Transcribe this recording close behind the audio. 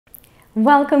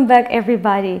Welcome back,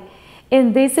 everybody.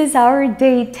 And this is our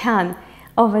day 10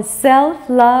 of a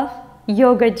self-love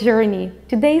yoga journey.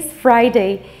 Today's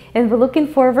Friday, and we're looking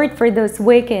forward for those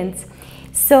weekends.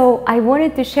 So I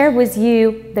wanted to share with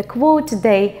you the quote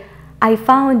today I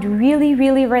found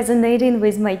really resonating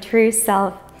with my true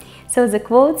self. So the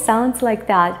quote sounds like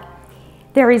that.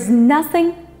 There is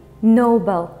nothing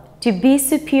noble to be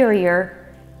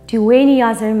superior to any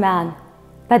other man,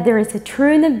 but there is a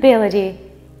true nobility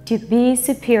to be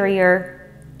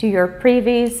superior to your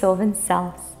previous sovereign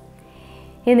selves.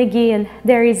 And again,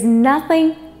 there is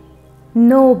nothing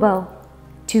noble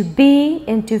to be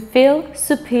and to feel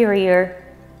superior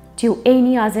to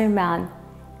any other man,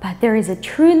 but there is a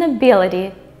true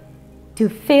nobility to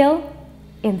feel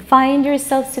and find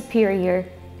yourself superior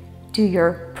to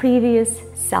your previous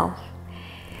self.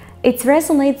 It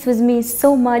resonates with me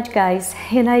so much, guys,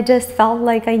 and I just felt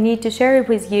like I need to share it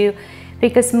with you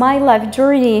because my life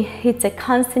journey, it's a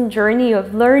constant journey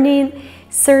of learning,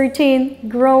 searching,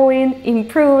 growing,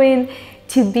 improving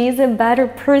to be the better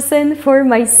person for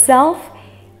myself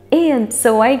and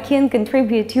so I can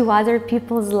contribute to other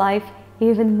people's life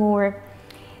even more.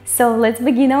 So let's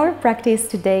begin our practice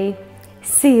today.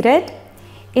 Seated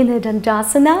in a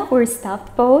Dandasana or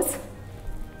stuffed pose.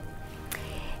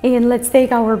 And let's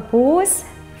take our both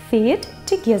feet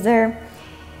together.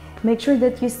 Make sure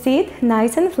that you sit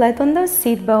nice and flat on those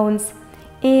seat bones.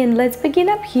 And let's begin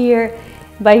up here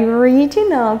by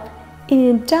reaching up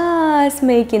and just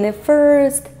making a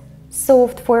first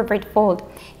soft forward fold.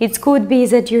 It could be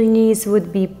that your knees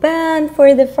would be bent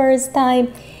for the first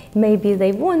time. Maybe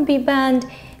they won't be bent.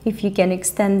 If you can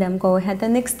extend them, go ahead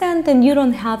and extend. And you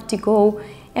don't have to go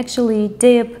actually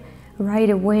dip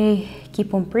right away.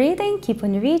 Keep on breathing, keep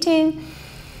on reaching.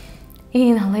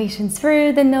 Inhalation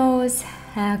through the nose.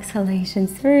 Exhalation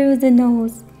through the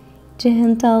nose,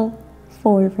 gentle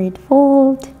forward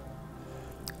fold,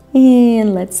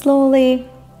 and let's slowly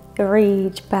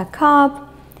reach back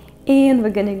up, and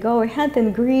we're gonna go ahead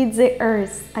and greet the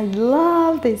earth. I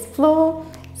love this flow,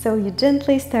 so you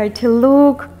gently start to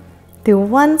look to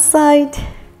one side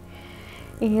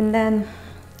and then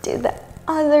to the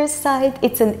other side.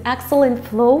 It's an excellent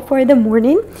flow for the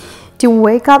morning to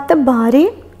wake up the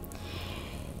body,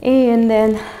 and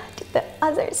then the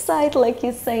other side, like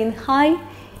you're saying hi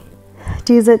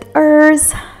to that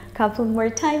earth. A couple more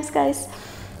times, guys.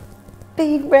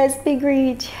 Big breath, big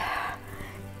reach.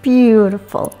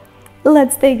 Beautiful.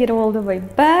 Let's take it all the way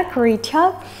back, reach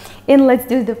up, and let's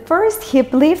do the first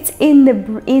hip lifts in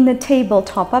the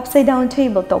tabletop, upside down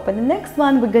tabletop. And the next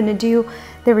one, we're gonna do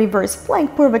the reverse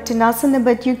plank Purvattanasana,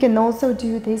 but you can also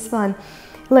do this one.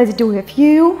 Let's do a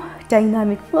few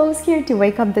dynamic flows here to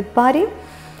wake up that body,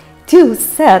 to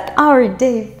set our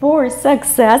day for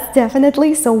success,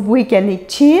 definitely, so we can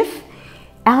achieve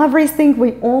everything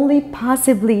we only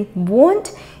possibly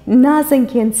want. Nothing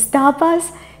can stop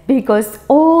us because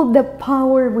all the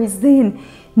power within.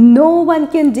 No one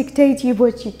can dictate you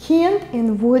what you can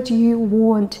and what you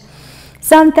want.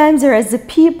 Sometimes there are the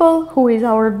people who is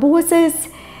our bosses,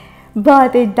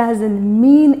 but it doesn't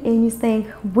mean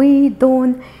anything. It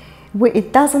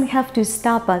doesn't have to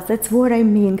stop us. That's what I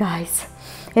mean, guys.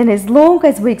 And as long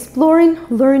as we're exploring,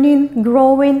 learning,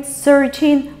 growing,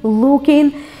 searching,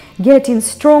 looking, getting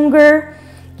stronger,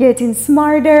 getting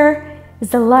smarter,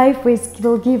 the life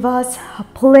will give us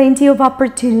plenty of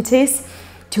opportunities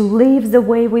to live the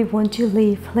way we want to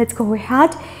live. Let's go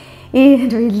ahead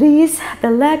and release the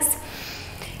legs.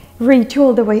 Reach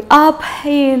all the way up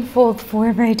and fold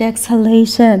forward.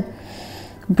 Exhalation.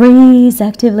 Breathe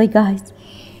actively, guys.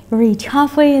 Reach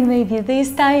halfway, and maybe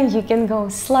this time you can go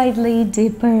slightly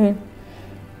deeper.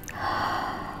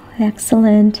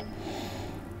 Excellent.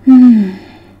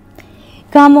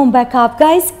 Come on back up,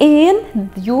 guys,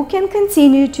 and you can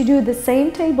continue to do the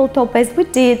same tabletop as we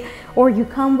did, or you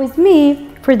come with me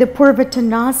for the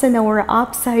Purvattanasana or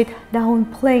upside down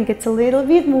plank. It's a little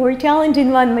bit more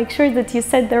challenging one. Make sure that you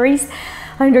set the wrist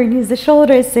underneath the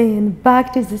shoulders and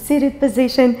back to the seated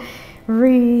position.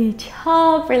 Reach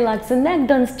up, relax the neck,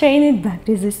 don't strain it, back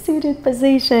to the seated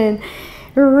position.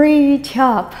 Reach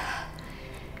up,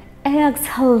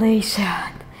 exhalation.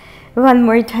 One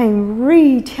more time,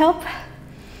 reach up,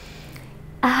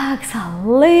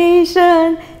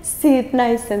 exhalation. Sit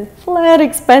nice and flat,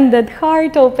 expand that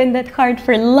heart, open that heart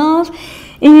for love,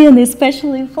 and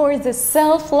especially for the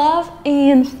self-love,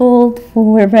 and fold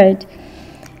forward.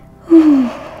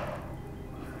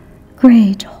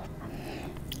 Great job.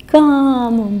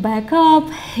 Come on back up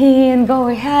and go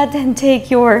ahead and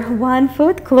take your one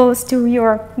foot close to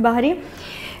your body.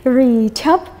 Reach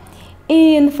up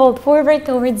and fold forward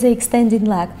towards the extended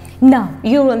leg. Now,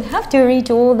 you don't have to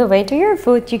reach all the way to your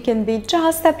foot. You can be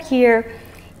just up here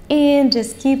and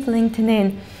just keep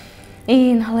lengthening.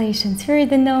 Inhalation through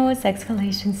the nose,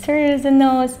 exhalation through the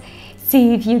nose.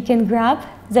 See if you can grab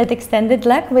that extended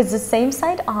leg with the same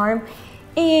side arm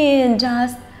and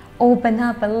just open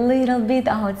up a little bit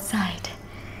outside.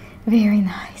 Very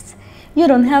nice. You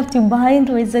don't have to bind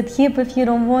with that hip if you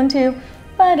don't want to,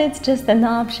 but it's just an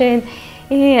option.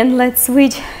 And let's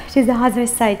switch to the other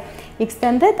side.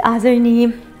 Extend that other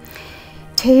knee.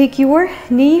 Take your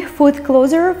knee, foot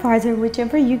closer or farther,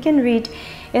 whichever you can reach.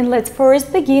 And let's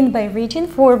first begin by reaching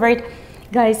forward.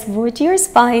 Guys, root your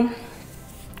spine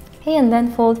and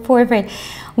then fold forward.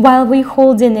 While we're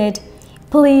holding it,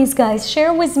 please guys,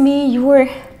 share with me your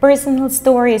personal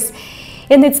stories.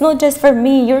 And it's not just for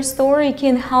me. Your story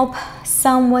can help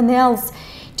someone else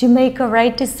to make a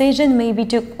right decision, maybe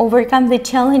to overcome the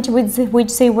challenge with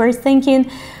which they were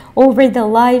thinking over the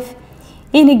life.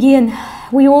 And again,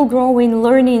 we all growing,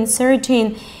 learning,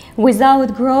 searching.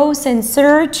 Without growth and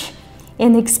search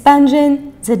and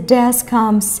expansion, the death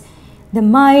comes. The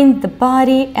mind, the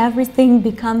body, everything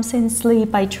becomes in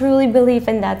sleep. I truly believe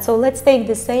in that. So let's take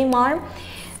the same arm,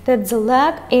 that's the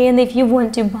leg, and if you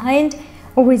want to bind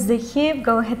with the hip,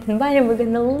 go ahead and bind it. We're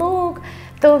gonna look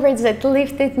towards that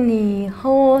lifted knee,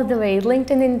 all the way,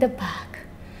 lengthening the back.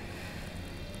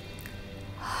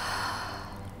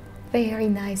 Very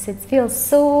nice, it feels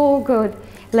so good.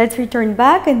 Let's return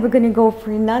back and we're gonna go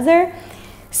for another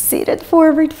seated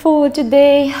forward fold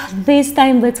today. This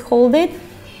time let's hold it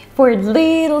for a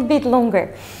little bit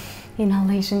longer.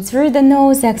 Inhalation through the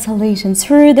nose, exhalation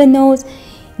through the nose.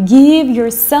 Give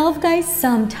yourself, guys,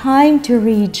 some time to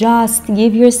readjust.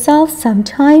 Give yourself some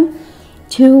time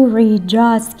to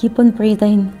readjust. Keep on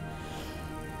breathing.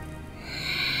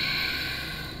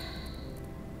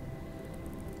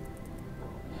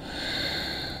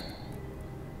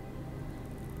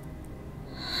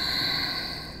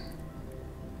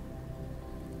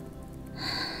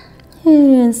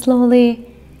 And slowly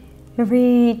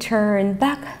return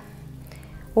back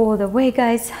all the way,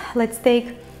 guys. Let's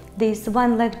take this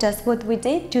one leg, just what we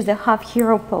did, to the half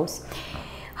hero pose.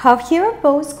 Half hero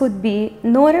pose could be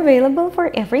not available for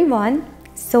everyone,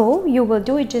 so you will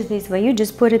do it just this way. You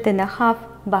just put it in a half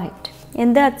bind,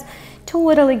 and that's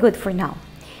totally good for now.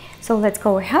 So let's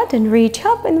go ahead and reach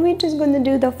up, and we're just going to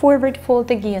do the forward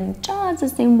fold again, just the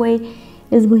same way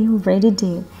as we already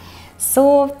did.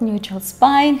 Soft, neutral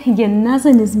spine. Again,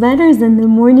 nothing is better than the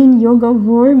morning yoga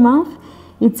warm-up.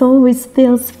 It always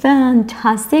feels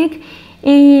fantastic.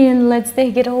 And let's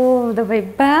take it all the way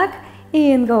back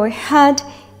and go ahead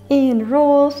and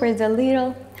roll for the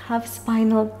little half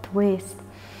spinal twist.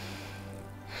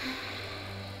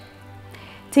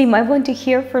 Team, I want to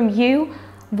hear from you.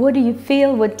 What do you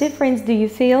feel? What difference do you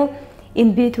feel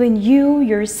in between you,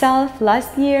 yourself,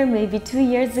 last year, maybe 2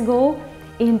 years ago,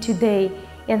 and today?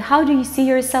 And how do you see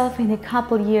yourself in a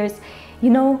couple years? You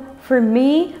know, for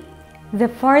me, the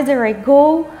farther I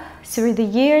go through the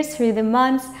years, through the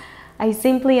months, I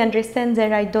simply understand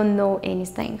that I don't know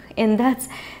anything. And that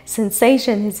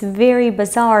sensation is very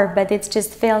bizarre, but it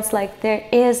just feels like there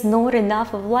is not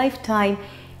enough of lifetime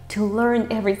to learn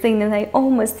everything. And I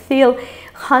almost feel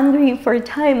hungry for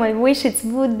time. I wish it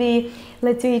would be,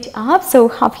 let's reach up. So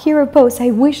half hero pose,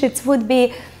 I wish it would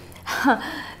be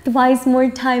twice more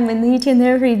time in each and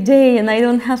every day, and I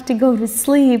don't have to go to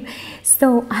sleep,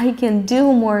 so I can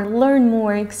do more, learn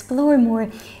more, explore more.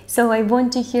 So I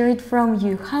want to hear it from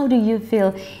you. How do you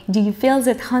feel? Do you feel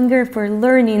that hunger for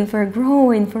learning, for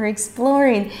growing, for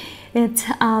exploring?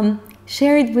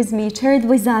 Share it with me, share it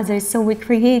with others, so we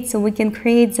can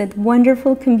create that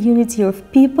wonderful community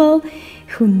of people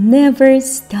who never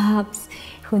stops,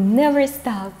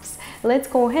 Let's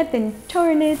go ahead and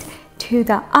turn it to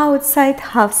the outside,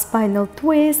 half spinal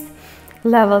twist.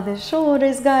 Level the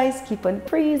shoulders, guys. Keep on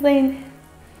breathing.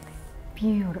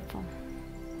 Beautiful.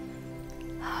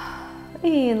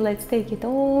 And let's take it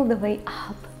all the way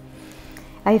up.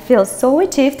 I feel so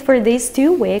achieved for these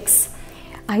 2 weeks.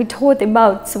 I taught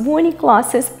about 20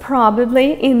 classes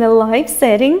probably in a live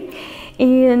setting,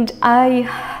 and I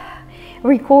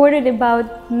recorded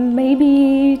about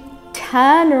maybe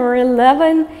 10 or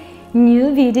 11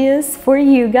 new videos for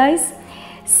you guys.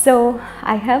 So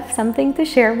I have something to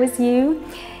share with you,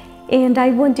 and I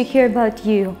want to hear about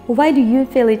you. Why do you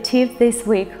feel achieved this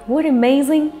week? What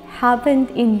amazing happened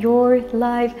in your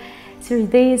life through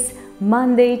this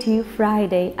Monday to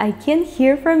Friday? I can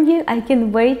hear from you. I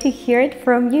can wait to hear it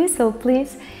from you. So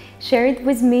please share it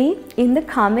with me in the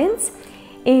comments,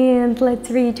 and let's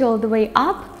reach all the way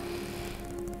up.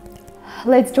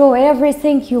 Let's draw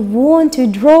everything you want to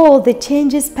draw, the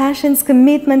changes, passions,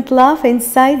 commitment, love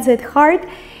inside that heart.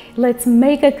 Let's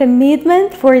make a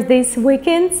commitment for these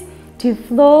weekends to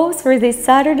flow through this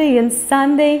Saturday and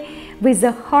Sunday with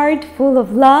a heart full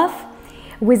of love,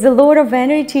 with a lot of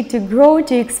energy to grow,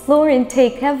 to explore, and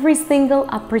take every single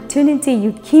opportunity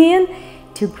you can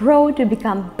to grow, to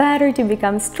become better, to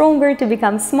become stronger, to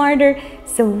become smarter,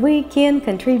 so we can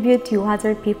contribute to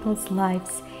other people's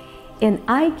lives. And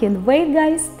I can't wait,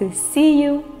 guys, to see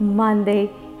you Monday.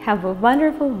 Have a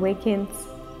wonderful weekend.